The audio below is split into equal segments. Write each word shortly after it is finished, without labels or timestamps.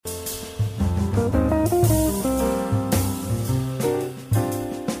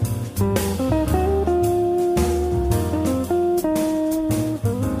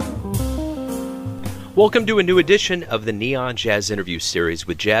Welcome to a new edition of the Neon Jazz Interview Series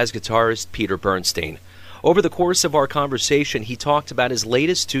with jazz guitarist Peter Bernstein. Over the course of our conversation, he talked about his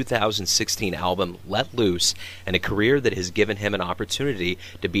latest 2016 album, Let Loose, and a career that has given him an opportunity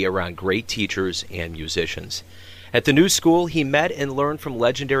to be around great teachers and musicians. At the New School, he met and learned from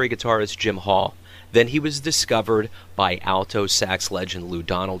legendary guitarist Jim Hall. Then he was discovered by alto sax legend Lou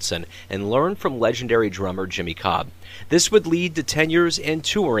Donaldson and learned from legendary drummer Jimmy Cobb. This would lead to 10 years in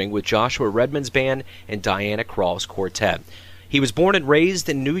touring with Joshua Redman's band and Diana Krall's quartet. He was born and raised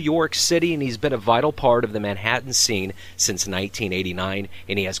in New York City, and he's been a vital part of the Manhattan scene since 1989,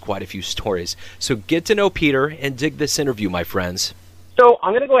 and he has quite a few stories. So get to know Peter and dig this interview, my friends. So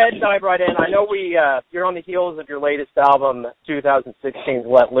I'm going to go ahead and dive right in. I know you're on the heels of your latest album, 2016's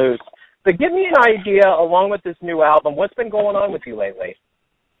Let Loose. But give me an idea, along with this new album, what's been going on with you lately?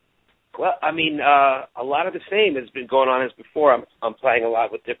 Well, I mean, a lot of the same has been going on as before. I'm playing a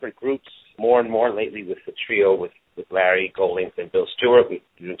lot with different groups, more and more lately with the trio with Larry Golding and Bill Stewart. We've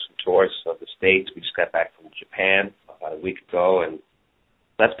been doing some tours of the States. We just got back from Japan about a week ago, and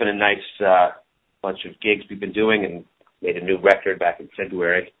that's been a nice bunch of gigs we've been doing, and made a new record back in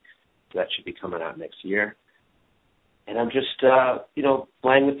February. That should be coming out next year. And I'm just,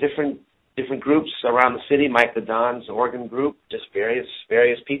 playing with different groups around the city. Mike the Don's organ group, just various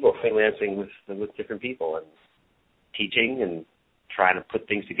people freelancing with different people and teaching and trying to put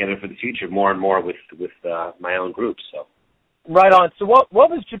things together for the future more and more with my own groups. So, right on. So what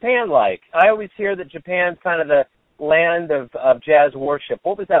was Japan like? I always hear that Japan's kind of the land of jazz worship.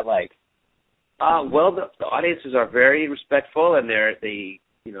 What was that like? Well, the audiences are very respectful, and they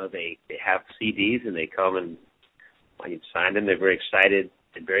have CDs and they come, and when you sign them, they're very excited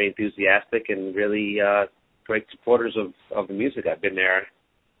and very enthusiastic and really great supporters of the music. I've been there,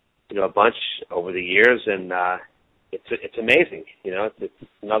 a bunch over the years, and it's amazing. It's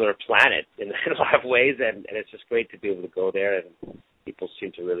another planet in a lot of ways, and it's just great to be able to go there, and people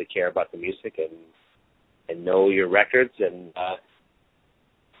seem to really care about the music and know your records and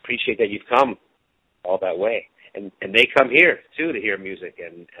appreciate that you've come all that way. And they come here too to hear music,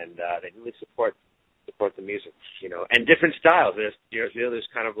 and they really support the music, and different styles. There's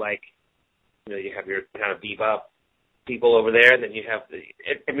kind of like, you have your kind of bebop people over there, and then you have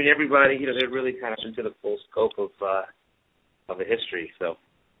everybody, they're really kind of into the full scope of the history. So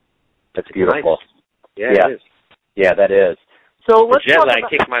that's beautiful. Nice. Yeah, it is. Yeah, that is. So let's jet lag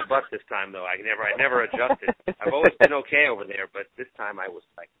kicked my butt this time, though. I never adjusted. I've always been okay over there, but this time I was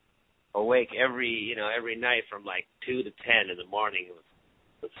like awake every night from like 2 to 10 in the morning. It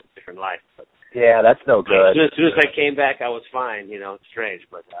was a different life, but. Yeah, that's no good. As soon as I came back, I was fine. It's strange,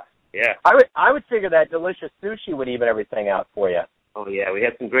 but yeah. I would figure that delicious sushi would even everything out for you. Oh yeah, we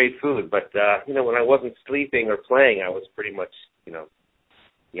had some great food, but when I wasn't sleeping or playing, I was pretty much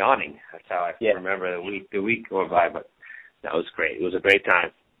yawning. That's how I remember the week going by. But that was great. It was a great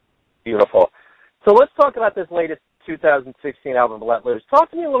time. Beautiful. So let's talk about this latest 2016 album, Let Loose.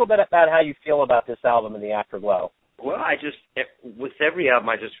 Talk to me a little bit about how you feel about this album and the afterglow. Well, with every album,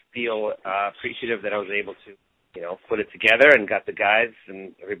 I just feel appreciative that I was able to, put it together and got the guys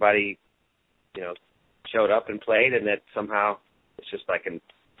and everybody, showed up and played, and that somehow it's just like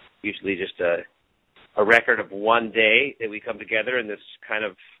usually just a record of one day that we come together in this kind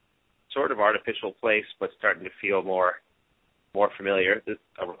of sort of artificial place, but starting to feel more familiar,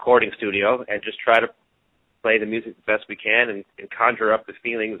 a recording studio, and just try to play the music the best we can and conjure up the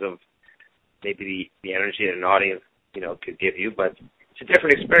feelings of maybe the energy that an audience could give you, but it's a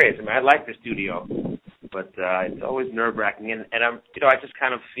different experience. I like the studio, but it's always nerve-wracking, and I'm, I just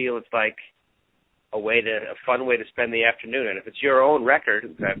kind of feel it's like a fun way to spend the afternoon. And if it's your own record,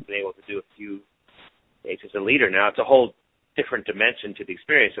 I've been able to do a few days as a leader now, it's a whole different dimension to the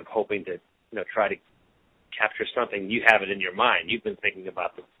experience of hoping to, try to capture something. You have it in your mind. You've been thinking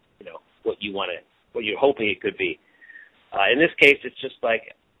about what you're hoping it could be. In this case, it's just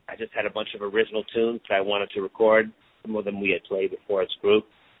like I just had a bunch of original tunes that I wanted to record. Some of them we had played before as a group.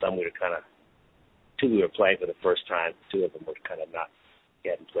 Some two we were playing for the first time. Two of them were kind of not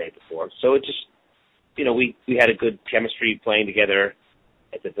hadn't played before. So it just, we had a good chemistry playing together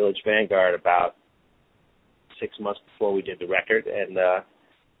at the Village Vanguard about 6 months before we did the record, and it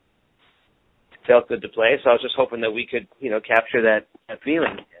felt good to play. So I was just hoping that we could, capture that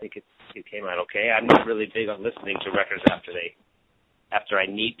feeling. I think it came out okay. I'm not really big on listening to records after I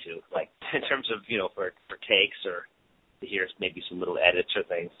need to, like in terms of, for takes or to hear maybe some little edits or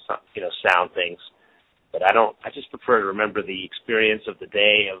things, sound things. But I just prefer to remember the experience of the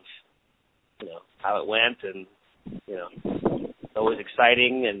day of, how it went, and, it's always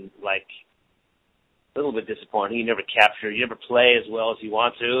exciting and like a little bit disappointing. You never play as well as you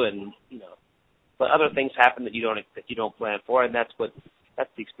want to, and, but other things happen that you don't plan for, and that's the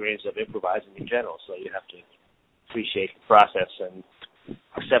experience of improvising in general. So you have to appreciate the process and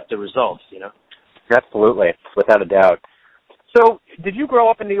accept the results, you know. Absolutely, without a doubt. So, did you grow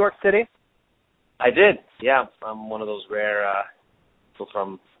up in New York City? I did, yeah. I'm one of those rare people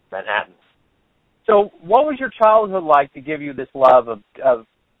from Manhattan. So, what was your childhood like to give you this love of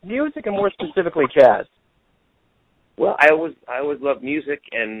music and more specifically jazz? Well, I always loved music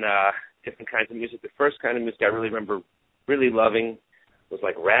and different kinds of music. The first kind of music I really remember really loving was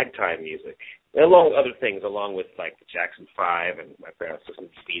like ragtime music, along with other things, along with like the Jackson 5 and my parents listened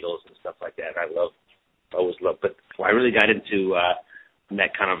to Beatles and stuff like that. I always loved. But I really got into when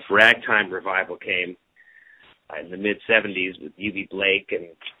that kind of ragtime revival came in the mid-'70s with U.B. Blake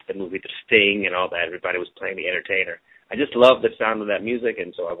and the movie The Sting and all that. Everybody was playing The Entertainer. I just loved the sound of that music,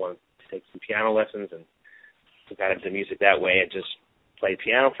 and so I wanted to take some piano lessons and got into music that way and just played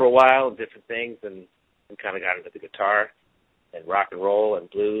piano for a while and different things and kind of got into the guitar and rock and roll and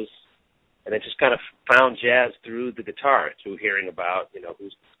blues. And I just kind of found jazz through the guitar, through hearing about, you know,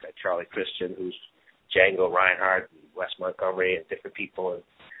 who's this guy Charlie Christian, who's Django Reinhardt, and Wes Montgomery, and different people, and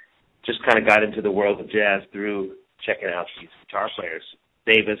just kind of got into the world of jazz through checking out these guitar players.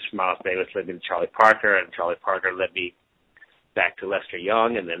 Miles Davis led me to Charlie Parker, and Charlie Parker led me back to Lester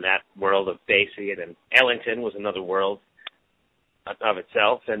Young, and then that world of Basie, and then Ellington was another world of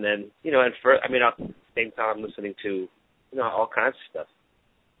itself. And then, you know, at the same time I'm listening to, you know, all kinds of stuff.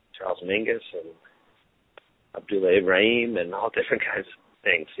 Charles Mingus and Abdullah Ibrahim and all different kinds of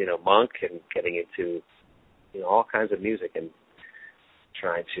things, you know, Monk, and getting into, you know, all kinds of music and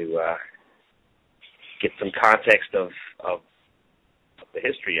trying to get some context of the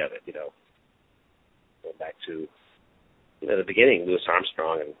history of it, you know. Going back to, you know, the beginning, Louis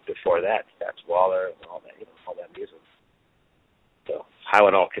Armstrong, and before that, Fats Waller and all that, you know, all that music. So how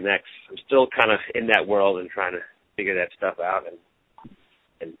it all connects. I'm still kind of in that world and trying to figure that stuff out and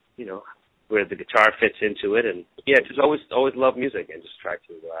you know, where the guitar fits into it. And yeah, just always love music and just try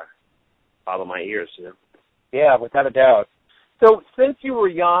to follow my ears, you know. Yeah, without a doubt. So since you were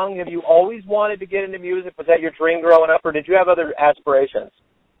young, have you always wanted to get into music? Was that your dream growing up, or did you have other aspirations?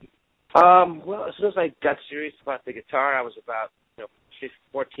 Well, as soon as I got serious about the guitar, I was about, you know,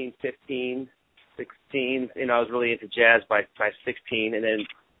 14, 15, 16. You know, I was really into jazz by 16. And then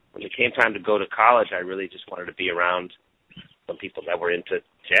when it came time to go to college, I really just wanted to be around some people that were into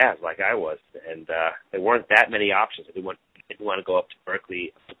jazz like I was. And there weren't that many options. I didn't want to go up to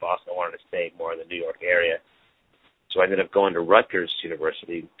Berkeley, up to Boston. I wanted to stay more in the New York area. So I ended up going to Rutgers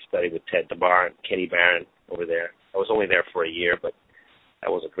University, studied with Ted DeBar and Kenny Barron over there. I was only there for a year, but that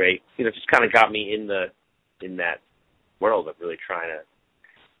was a great, you know, just kind of got me in that world of really trying to,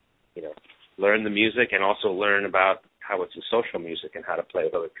 you know, learn the music and also learn about how it's a social music and how to play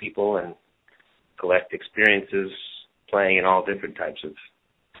with other people and collect experiences playing in all different types of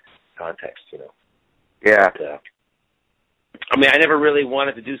contexts, you know. Yeah. But, I never really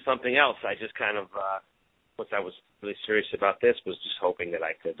wanted to do something else. I just kind of, once I was really serious about this, was just hoping that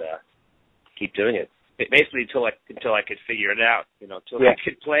I could keep doing it. Basically until I could figure it out, you know, until I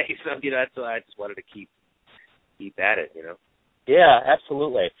could play. So, you know, that's why I just wanted to keep at it, you know. Yeah,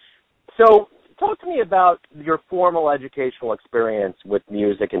 absolutely. So talk to me about your formal educational experience with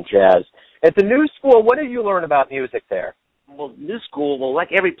music and jazz. At the New School, what did you learn about music there? Well, New School, like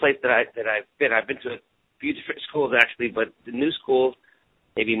every place that I've been to a few different schools actually, but the New School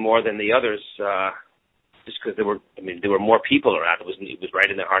maybe more than the others, just because there were more people around. It was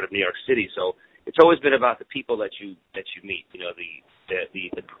right in the heart of New York City, so it's always been about the people that you meet. You know,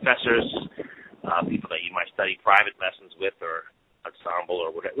 the professors, people that you might study private lessons with, or ensemble, or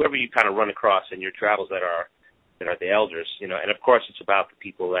whoever you kind of run across in your travels that are the elders. You know, and of course it's about the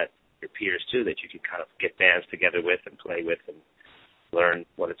people that your peers too, that you can kind of get bands together with and play with and learn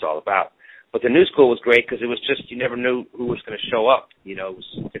what it's all about. But the New School was great because it was just, you never knew who was going to show up. You know, it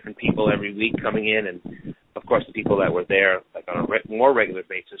was different people every week coming in, and of course the people that were there like on a more regular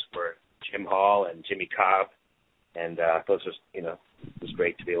basis were Jim Hall and Jimmy Cobb, and those was, you know, it was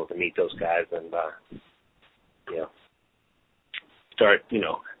great to be able to meet those guys and you know, start, you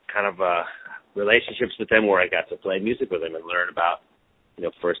know, kind of relationships with them where I got to play music with them and learn about, you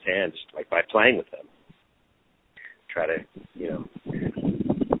know, firsthand, just like by playing with them. Try to, you know,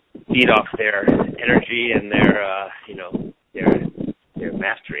 feed off their energy and their, you know, their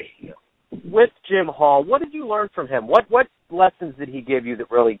mastery, you know. With Jim Hall, what did you learn from him? What lessons did he give you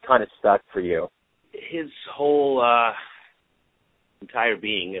that really kind of stuck for you? His whole entire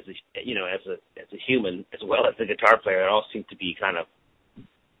being, as a human as well as a guitar player, it all seemed to be kind of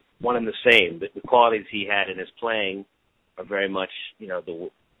one and the same. The qualities he had in his playing are very much, you know,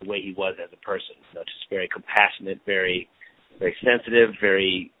 the way he was as a person. You know, just very compassionate, very, very sensitive,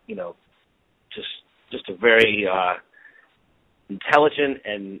 very, you know, just a very intelligent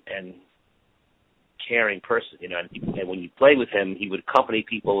and caring person, you know. And when you played with him, he would accompany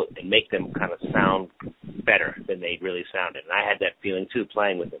people and make them kind of sound better than they really sounded. And I had that feeling too,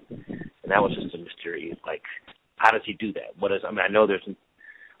 playing with him. And that was just a mystery. Like, how does he do that? I mean, I know there's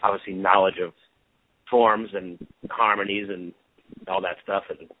obviously knowledge of forms and harmonies and all that stuff,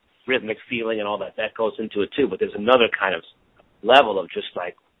 and rhythmic feeling and all that goes into it too. But there's another kind of level of just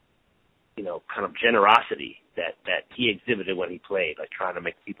like, you know, kind of generosity that he exhibited when he played, like trying to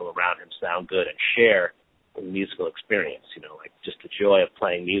make people around him sound good and share the musical experience, you know, like just the joy of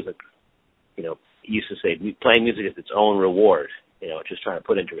playing music. You know, he used to say playing music is its own reward, you know, just trying to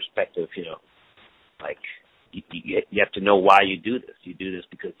put into perspective, you know, like you have to know why you do this. You do this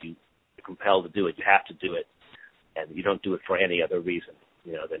because you're compelled to do it. You have to do it, and you don't do it for any other reason,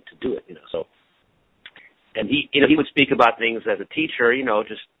 you know, than to do it, you know. So, and he, you know, he would speak about things as a teacher, you know,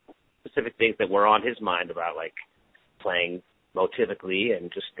 just specific things that were on his mind about like playing motivically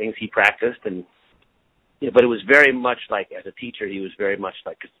and just things he practiced. And, you know, but it was very much like, as a teacher, he was very much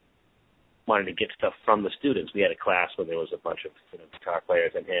like wanted to get stuff from the students. We had a class where there was a bunch of, you know, guitar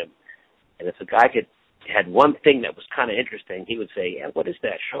players and him. And if a guy had one thing that was kind of interesting, he would say, yeah, what is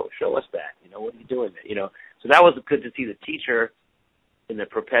that? Show us that. You know, what are you doing there? You know, so that was good to see the teacher in the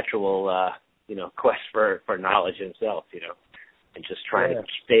perpetual, you know, quest for knowledge himself, you know, and just trying to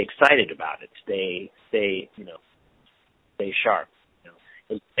stay excited about it, stay sharp. You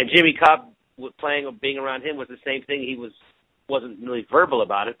know. And Jimmy Cobb, being around him was the same thing. He wasn't really verbal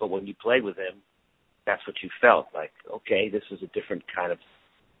about it, but when you played with him, that's what you felt like. Okay, this is a different kind of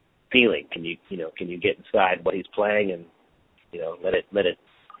feeling. Can you get inside what he's playing and, you know, let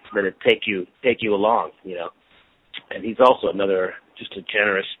it take you along, you know. And he's also just a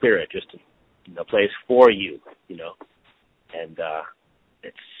generous spirit, just to, you know, plays for you, you know. And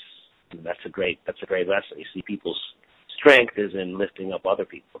that's a great lesson. You see, people's strength is in lifting up other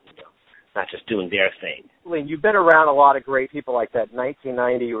people, you know, not just doing their thing. Lee, you've been around a lot of great people like that. In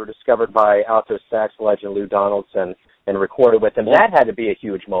 1990, you were discovered by alto sax legend Lou Donaldson and recorded with him. Yeah. That had to be a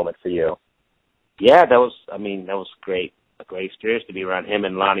huge moment for you. Yeah, that was great. A great experience to be around him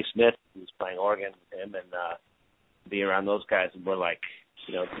and Lonnie Smith, who was playing organ with him, and be around those guys who were like,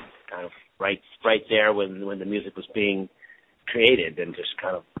 you know, kind of right there when the music was being created, and just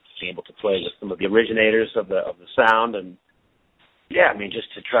kind of being able to play with some of the originators of the sound. And yeah, I mean,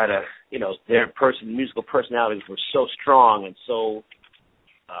 just to try to, you know, their musical personalities were so strong and so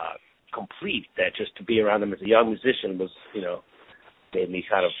complete that just to be around them as a young musician was, you know, made me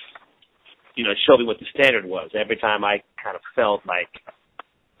kind of, you know, showed me what the standard was. Every time I kind of felt like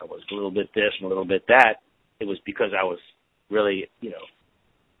I was a little bit this and a little bit that, it was because I was really, you know,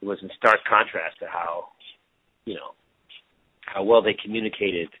 it was in stark contrast to how, you know, how well they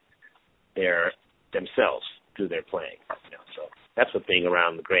communicated themselves through their playing. You know, so that's what being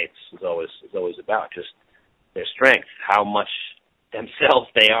around the greats is always about, just their strength, how much themselves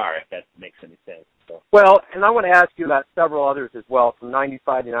they are, if that makes any sense. So. Well, and I want to ask you about several others as well. From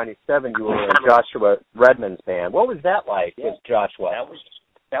 95 to 97, you were in Joshua Redman's band. What was that like with Joshua?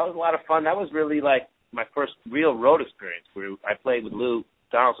 That was a lot of fun. That was really like my first real road experience. Where I played with Lou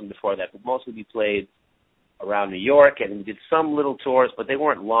Donaldson before that, but mostly we played around New York, and we did some little tours, but they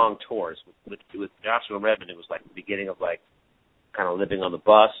weren't long tours. With Joshua Redman, it was like the beginning of like kind of living on the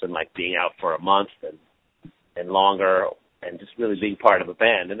bus and like being out for a month and longer, and just really being part of a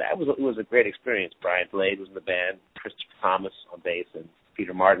band. And it was a great experience. Brian Blade was in the band, Christopher Thomas on bass, and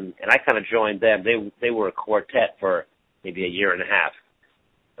Peter Martin. And I kind of joined them. They were a quartet for maybe a year and a half.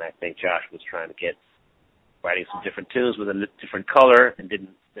 And I think Josh was trying to get writing some different tunes with a different color and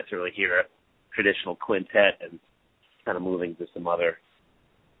didn't necessarily hear a traditional quintet, and kind of moving to some other,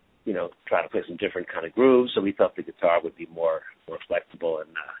 you know, trying to play some different kind of grooves. So we thought the guitar would be more flexible. And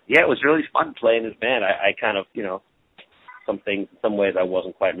yeah, it was really fun playing this band. I kind of, you know, in some ways I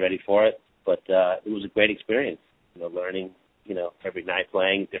wasn't quite ready for it, but it was a great experience, you know, learning, you know, every night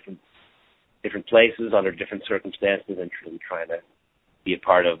playing different places under different circumstances, and truly trying to be a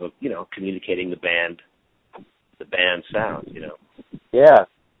part of, you know, communicating the band sound, you know. Yeah.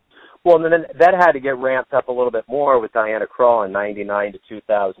 Well, and then that had to get ramped up a little bit more with Diana Krall in 99 to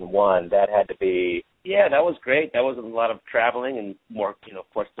 2001. That had to be... Yeah, that was great. That was a lot of traveling and more, you know, of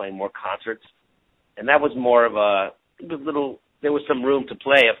course, playing more concerts. And that was more of there was some room to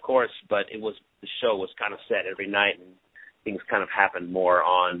play, of course, but the show was kind of set every night, and things kind of happened more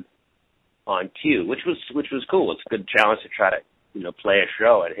on cue, which was cool. It's a good challenge to try to, you know, play a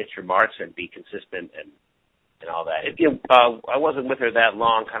show and hit your marks and be consistent and and all that. I wasn't with her that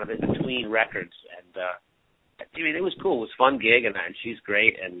long, kind of in between records, and I mean, it was cool. It was a fun gig, and she's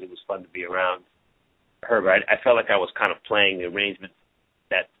great, and it was fun to be around her. But I felt like I was kind of playing the arrangements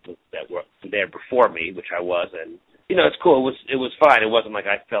that were there before me, which I was, and it's cool. It was fine. It wasn't like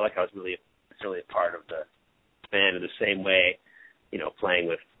I felt like I was really a part of the band in the same way, playing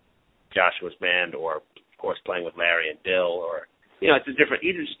with Joshua's band, or of course playing with Larry and Bill, or it's a different.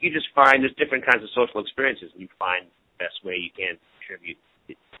 You just find there's different kinds of social experiences, and you find the best way you can contribute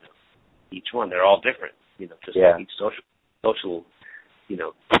each one. They're all different, like each social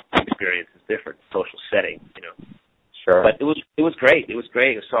experience is different, social setting, Sure. But it was great. It was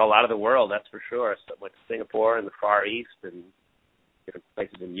great. I saw a lot of the world, that's for sure. So I went to Singapore and the Far East and different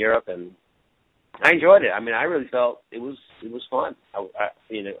places in Europe, and I enjoyed it. I mean, I really felt it was fun. I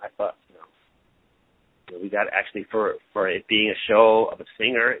thought, we got actually for it being a show of a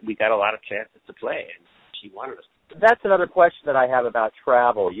singer, we got a lot of chances to play, and she wanted us. That's another question that I have about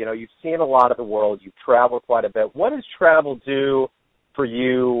travel. You've seen a lot of the world. You've traveled quite a bit. What does travel do for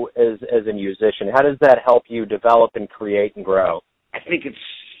you as a musician? How does that help you develop and create and grow? I think it's,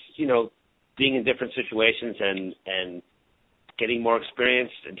 being in different situations and getting more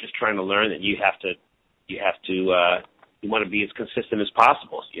experience and just trying to learn that you want to be as consistent as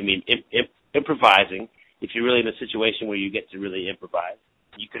possible. I mean, improvising, if you're really in a situation where you get to really improvise,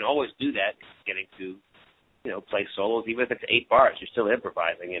 you can always do that, getting to, play solos. Even if it's 8 bars, you're still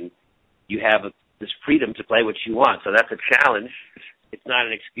improvising, and you have this freedom to play what you want. So that's a challenge. It's not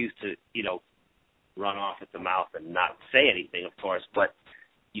an excuse to, run off at the mouth and not say anything, of course, but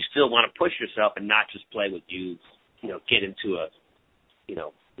you still want to push yourself and not just play what you get into a,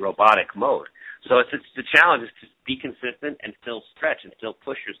 robotic mode. So it's the challenge is to be consistent and still stretch and still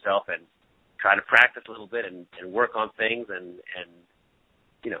push yourself and try to practice a little bit and work on things and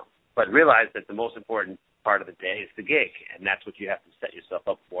but realize that the most important part of the day is the gig, and that's what you have to set yourself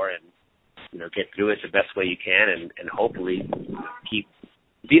up for and, get through it the best way you can and hopefully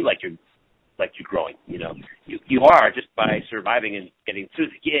feel like you're growing, You are just by surviving and getting through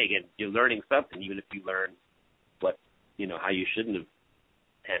the gig, and you're learning something, even if you learn what, how you shouldn't have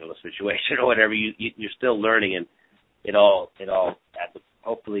handled a situation or whatever, you're still learning, and it all adds up,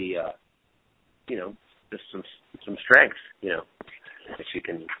 hopefully, just some strength, if you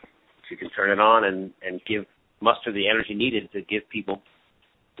can turn it on and muster the energy needed to give people,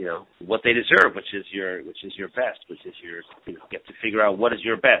 what they deserve, which is your best, which is your, you have to figure out what is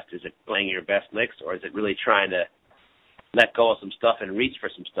your best. Is it playing your best licks, or is it really trying to let go of some stuff and reach for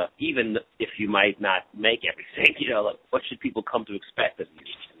some stuff, even if you might not make everything? Like, what should people come to expect of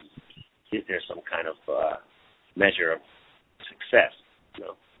you? Is there some kind of measure of success?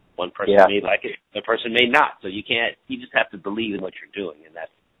 One person may like it, the person may not. So you just have to believe in what you're doing, and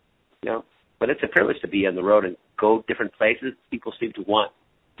that's, but it's a privilege to be on the road and go different places. People seem to want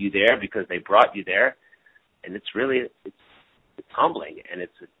you there because they brought you there, and it's really it's humbling, and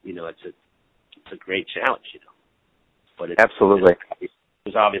it's a great challenge, But it's, absolutely,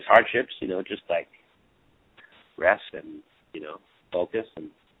 there's obvious hardships, just like rest and focus, and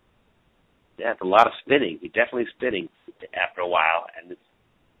it's a lot of spinning. You're definitely spinning after a while, and it's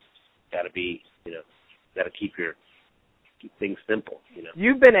got to be got to keep things simple.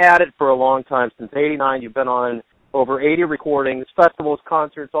 You've been at it for a long time, since '89. You've been on over 80 recordings, festivals,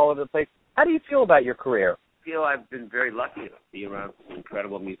 concerts all over the place. How do you feel about your career? I feel I've been very lucky to be around some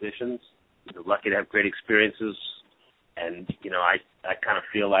incredible musicians, lucky to have great experiences, and, I kind of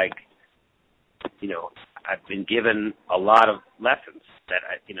feel like, I've been given a lot of lessons that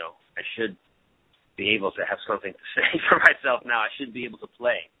I should be able to have something to say for myself now. I should be able to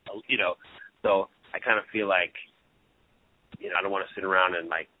play, so I kind of feel like, I don't want to sit around and,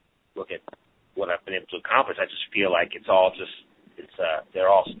 look at what I've been able to accomplish. I just feel like they're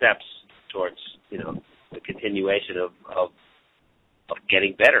all steps towards, the continuation of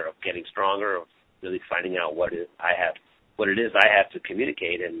getting better, of getting stronger, of really finding out what it is I have to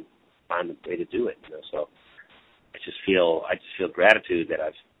communicate and find a way to do it. So I just feel gratitude that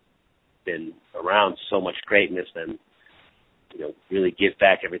I've been around so much greatness and, really give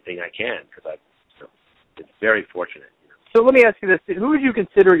back everything I can, because I've been very fortunate. So let me ask you this. Who would you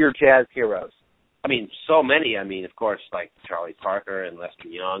consider your jazz heroes? I mean, so many. I mean, of course, like Charlie Parker and Lester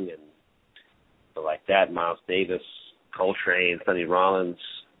Young and people like that, Miles Davis, Coltrane, Sonny Rollins,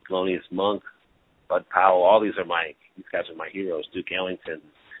 Thelonious Monk, Bud Powell. These guys are my heroes. Duke Ellington,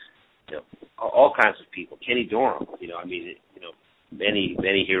 all kinds of people. Kenny Dorham, many,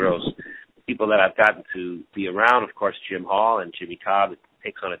 many heroes. People that I've gotten to be around, of course, Jim Hall and Jimmy Cobb. It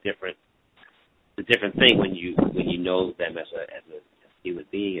takes on a different thing when you know them as a human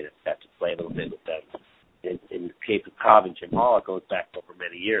being and got to play a little bit with them in Cape Cobb and Jim Hall, it goes back over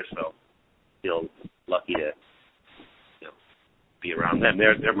many years. So I feel lucky to be around them.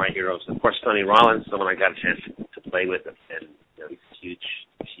 They're my heroes. Of course, Sonny Rollins, someone I got a chance to play with, and he's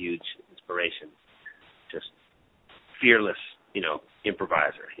a huge inspiration. Just fearless,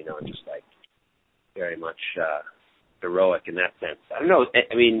 improviser, and just like very much heroic in that sense. I don't know.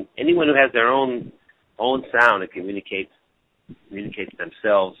 I mean, anyone who has their own sound and communicates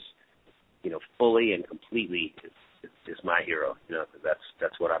themselves, fully and completely is my hero.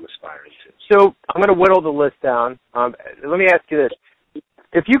 That's what I'm aspiring to. So I'm going to whittle the list down. Let me ask you this: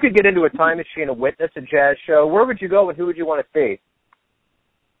 if you could get into a time machine and witness a jazz show, where would you go and who would you want to see?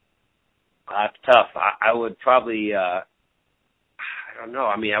 That's tough. I would probably, I don't know.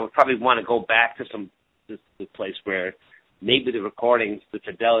 I mean, I would probably want to go back to the place where maybe the recordings, the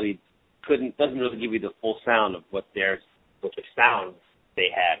fidelity doesn't really give you the full sound of what the sound they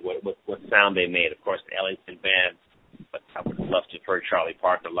had, what sound they made. Of course, the Ellington Band, but I would love to have heard Charlie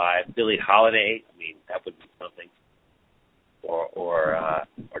Parker live. Billie Holiday, I mean, that would be something. Or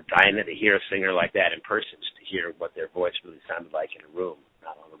Dinah, to hear a singer like that in person, just to hear what their voice really sounded like in a room,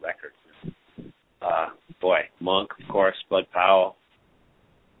 not on a record. Monk, of course, Bud Powell.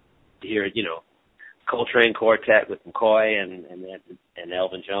 To hear, Coltrane Quartet with McCoy and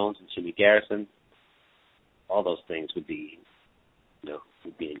Elvin Jones and Jimmy Garrison. All those things would be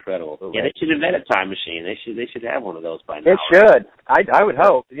incredible. Yeah, they should invent a time machine. They should have one of those by now. It should. I would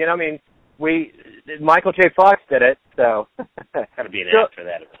hope. Michael J. Fox did it, so got to be an app for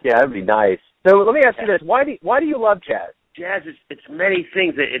that. Yeah, that'd be nice. So let me ask you this: why do you love jazz? Jazz it's many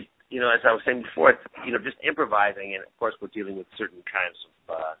things. As I was saying before, it's just improvising, and of course we're dealing with certain kinds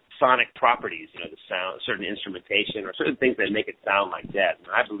of sonic properties. The sound, certain instrumentation, or certain things that make it sound like jazz. And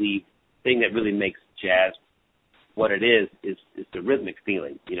I believe the thing that really makes jazz what it is the rhythmic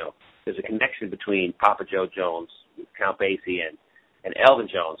feeling. There's a connection between Papa Joe Jones with Count Basie and Elvin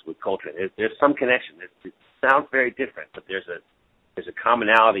Jones with Coltrane. There's some connection. It sounds very different, but there's a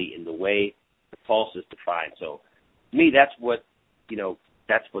commonality in the way the pulse is defined. So to me, that's what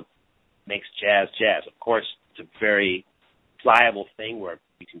makes jazz jazz. Of course, it's a very pliable thing where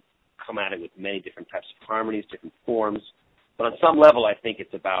you can come at it with many different types of harmonies, different forms. But on some level, I think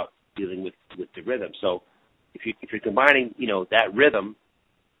it's about dealing with the rhythm. So if you're combining, that rhythm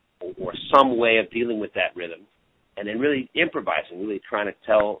or some way of dealing with that rhythm, and then really improvising, really trying to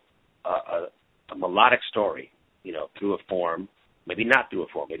tell a melodic story, through a form, maybe not through a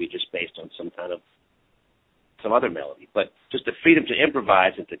form, maybe just based on some other melody, but just the freedom to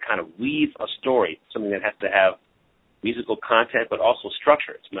improvise and to kind of weave a story, something that has to have musical content, but also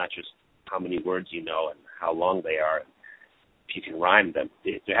structure. It's not just how many words you know and how long they are, if you can rhyme them.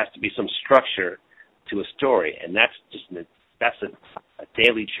 There has to be some structure to a story, and that's a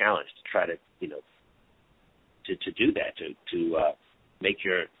daily challenge to try to to do that, to make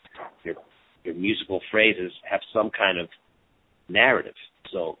your musical phrases have some kind of narrative.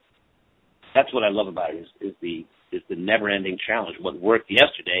 So that's what I love about it is the never-ending challenge. What worked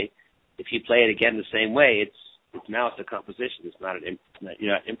yesterday, if you play it again the same way, it's a composition. It's not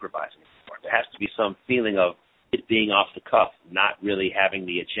you're not improvising anymore. There has to be some feeling of it being off the cuff, not really having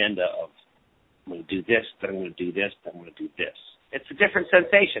the agenda of I'm going to do this, then I'm going to do this, then I'm going to do this. It's a different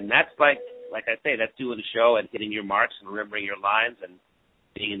sensation. That's like I say, that's doing the show and hitting your marks and remembering your lines and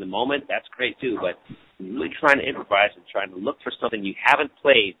being in the moment. That's great too. But really trying to improvise and trying to look for something you haven't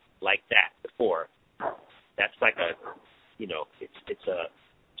played like that before. That's like it's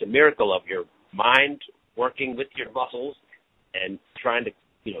a miracle of your mind working with your muscles and trying to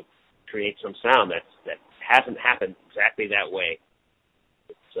create some sound that hasn't happened exactly that way.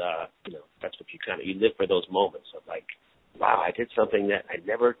 It's that's what you live for, those moments of like, wow, I did something that I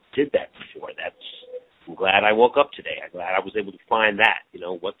never did that before. I'm glad I woke up today. I'm glad I was able to find that.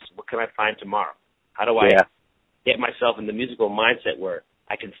 What can I find tomorrow? How do I get myself in the musical mindset where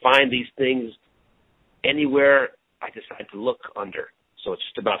I can find these things anywhere I decide to look under? So it's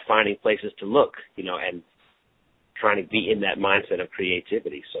just about finding places to look, and trying to be in that mindset of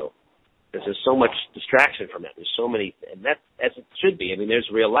creativity. So there's so much distraction from that. There's so many, and that, as it should be. I mean, there's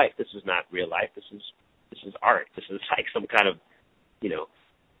real life. This is not real life. This is art. This is like some kind of,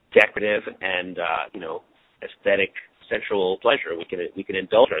 decorative and, aesthetic sensual pleasure we can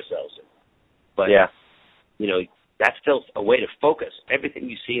indulge ourselves in. But, that's still a way to focus. Everything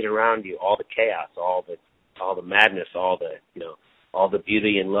you see around you, all the chaos, all the madness, all the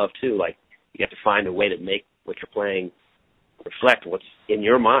beauty and love too. Like, you have to find a way to make what you're playing reflect what's in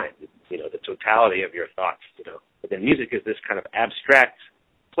your mind, the totality of your thoughts, But then music is this kind of abstract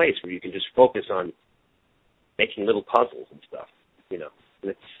place where you can just focus on making little puzzles and stuff,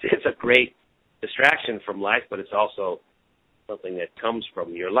 And it's a great distraction from life, but it's also something that comes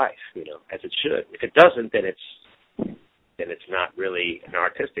from your life, as it should. If it doesn't, then it's not really an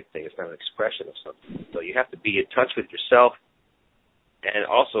artistic thing. It's not an expression of something. So you have to be in touch with yourself, and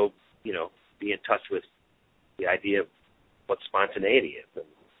also, be in touch with the idea of what spontaneity is. And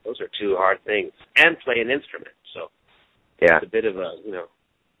those are two hard things. And play an instrument. So it's a bit of a,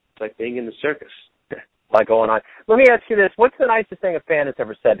 it's like being in the circus. A lot going on. Let me ask you this. What's the nicest thing a fan has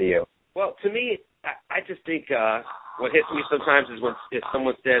ever said to you? Well, to me, I just think what hits me sometimes is if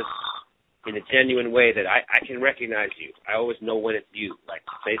someone says in a genuine way that I can recognize you. I always know when it's you. Like,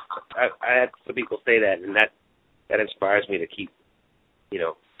 I had some people say that, and that inspires me to keep,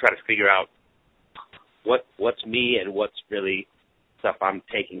 try to figure out what's me and what's really stuff I'm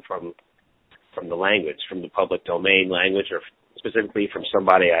taking from the language, from the public domain language, or specifically from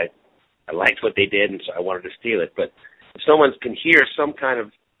somebody I liked what they did, and so I wanted to steal it. But if someone can hear some kind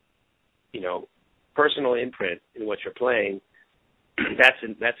of, personal imprint in what you're playing, that's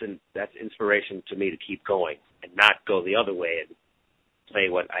inspiration to me to keep going and not go the other way and play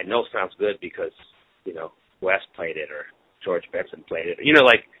what I know sounds good because, Wes played it or George Benson played it.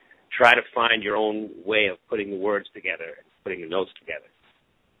 Like try to find your own way of putting the words together and putting the notes together.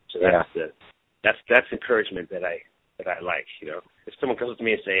 So that's encouragement that I like. If someone comes to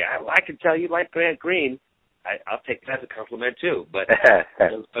me and say, I can tell you like Grant Green, I'll take that as a compliment too. But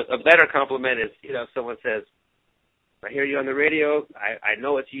a better compliment is, someone says, I hear you on the radio, I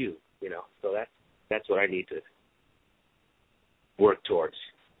know it's you, So that's what I need to work towards.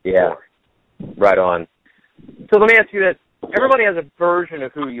 Yeah. More. Right on. So let me ask you this. Everybody has a version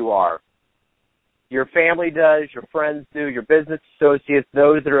of who you are. Your family does, your friends do, your business associates,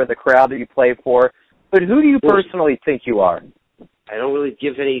 those that are in the crowd that you play for. But who do you personally think you are? I don't really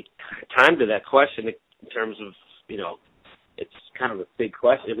give any time to that question in terms of, it's kind of a big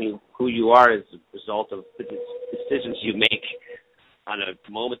question. I mean, who you are is a result of the decisions you make on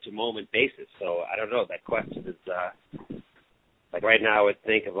a moment-to-moment basis. So I don't know. That question is, like right now I would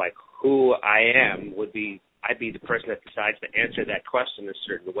think of like who I am I'd be the person that decides to answer that question a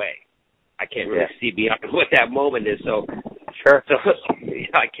certain way. I can't really see beyond what that moment is. So, sure. So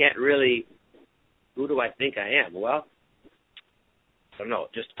I can't really, who do I think I am? Well, I don't know.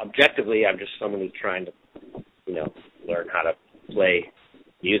 Just objectively, I'm just someone who's trying to, learn how to play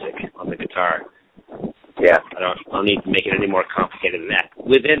music on the guitar. Yeah. I don't need to make it any more complicated than that.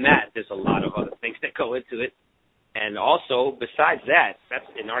 Within that, there's a lot of other things that go into it. And also, besides that, that's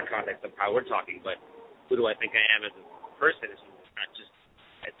in our context of how we're talking, but who do I think I am as a person? It's not just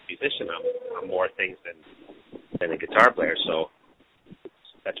as a musician. I'm more things than a guitar player. So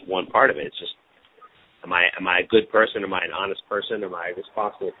that's one part of it. It's just, am I a good person? Am I an honest person? Am I a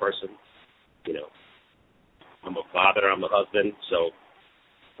responsible person? I'm a father. I'm a husband. So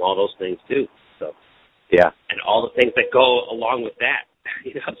all those things too. So yeah, and all the things that go along with that.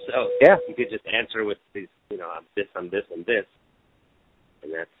 So you could just answer with these, I'm this, I'm this, I'm this,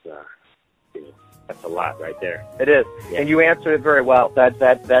 and that's that's a lot right there. It is, and you answered it very well. That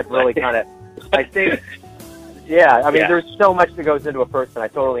really kind of, I think, there's so much that goes into a person. I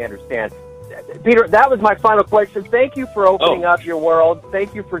totally understand. Peter, that was my final question. Thank you for opening up your world.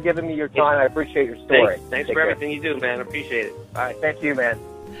 Thank you for giving me your time. I appreciate your story. Thanks for everything you do, man. I appreciate it. Bye. Thank you, man.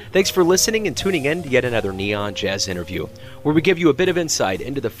 Thanks for listening and tuning in to yet another Neon Jazz interview, where we give you a bit of insight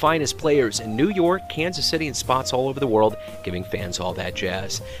into the finest players in New York, Kansas City, and spots all over the world, giving fans all that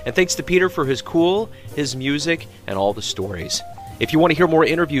jazz. And thanks to Peter for his his music, and all the stories. If you want to hear more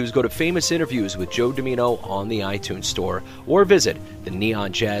interviews, go to Famous Interviews with Joe Domino on the iTunes Store, or visit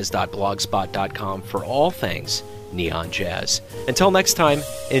theneonjazz.blogspot.com for all things Neon Jazz. Until next time,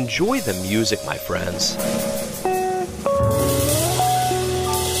 enjoy the music, my friends.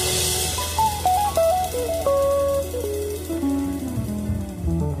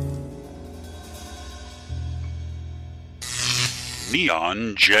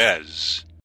 Neon Jazz.